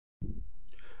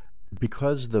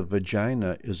Because the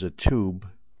vagina is a tube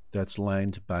that's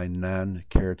lined by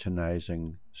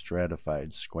non-keratinizing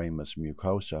stratified squamous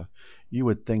mucosa, you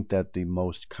would think that the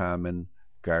most common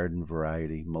garden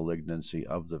variety malignancy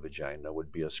of the vagina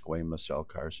would be a squamous cell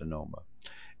carcinoma.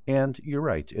 And you're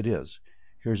right, it is.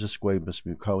 Here's a squamous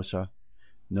mucosa.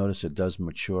 Notice it does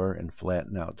mature and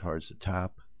flatten out towards the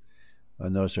top.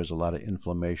 Notice there's a lot of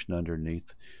inflammation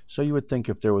underneath. So you would think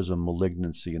if there was a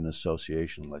malignancy in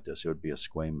association like this, it would be a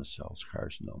squamous cell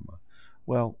carcinoma.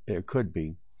 Well, it could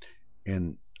be,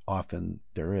 and often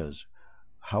there is.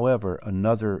 However,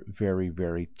 another very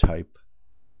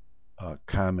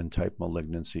common type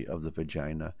malignancy of the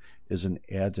vagina is an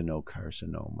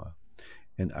adenocarcinoma.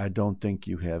 And I don't think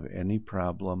you have any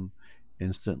problem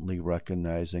instantly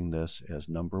recognizing this as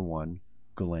number one,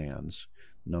 glands,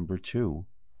 number two,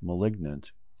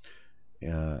 malignant.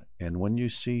 And when you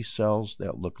see cells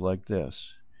that look like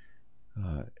this,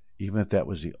 even if that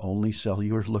was the only cell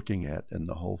you were looking at in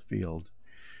the whole field,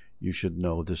 you should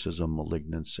know this is a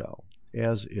malignant cell,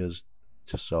 as is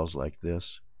to cells like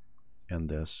this and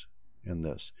this and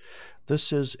this.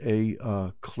 This is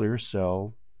a clear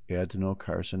cell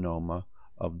adenocarcinoma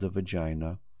of the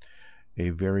vagina, a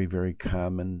very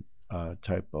common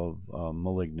type of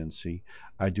malignancy.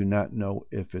 I do not know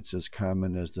if it's as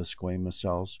common as the squamous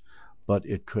cells, but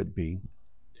it could be.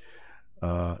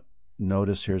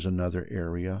 Notice here's another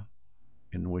area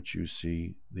in which you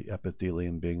see the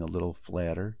epithelium being a little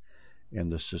flatter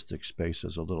and the cystic space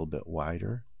is a little bit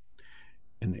wider.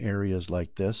 In areas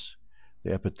like this,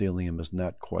 the epithelium is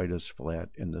not quite as flat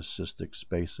and the cystic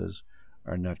spaces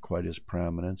are not quite as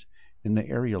prominent. In an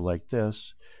area like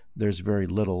this, there's very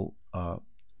little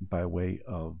by way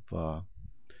of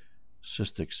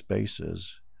cystic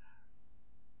spaces,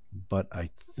 but I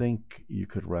think you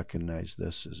could recognize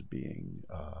this as being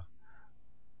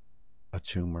a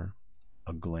tumor,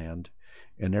 a gland,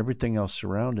 and everything else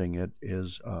surrounding it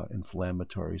is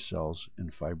inflammatory cells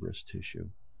and fibrous tissue.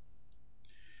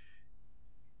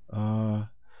 I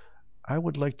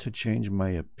would like to change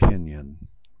my opinion.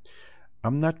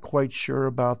 I'm not quite sure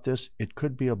about this. It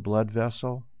could be a blood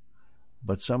vessel,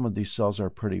 but some of these cells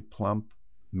are pretty plump.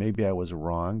 Maybe I was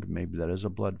wrong. Maybe that is a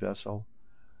blood vessel.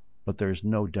 But there's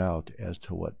no doubt as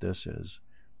to what this is.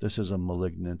 This is a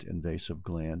malignant invasive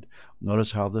gland.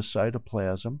 Notice how the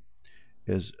cytoplasm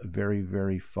is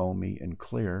very foamy and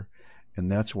clear, and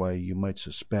that's why you might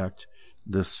suspect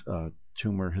this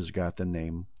tumor has got the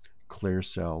name clear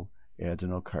cell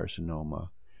adenocarcinoma.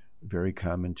 Very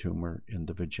common tumor in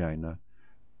the vagina.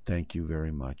 Thank you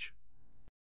very much.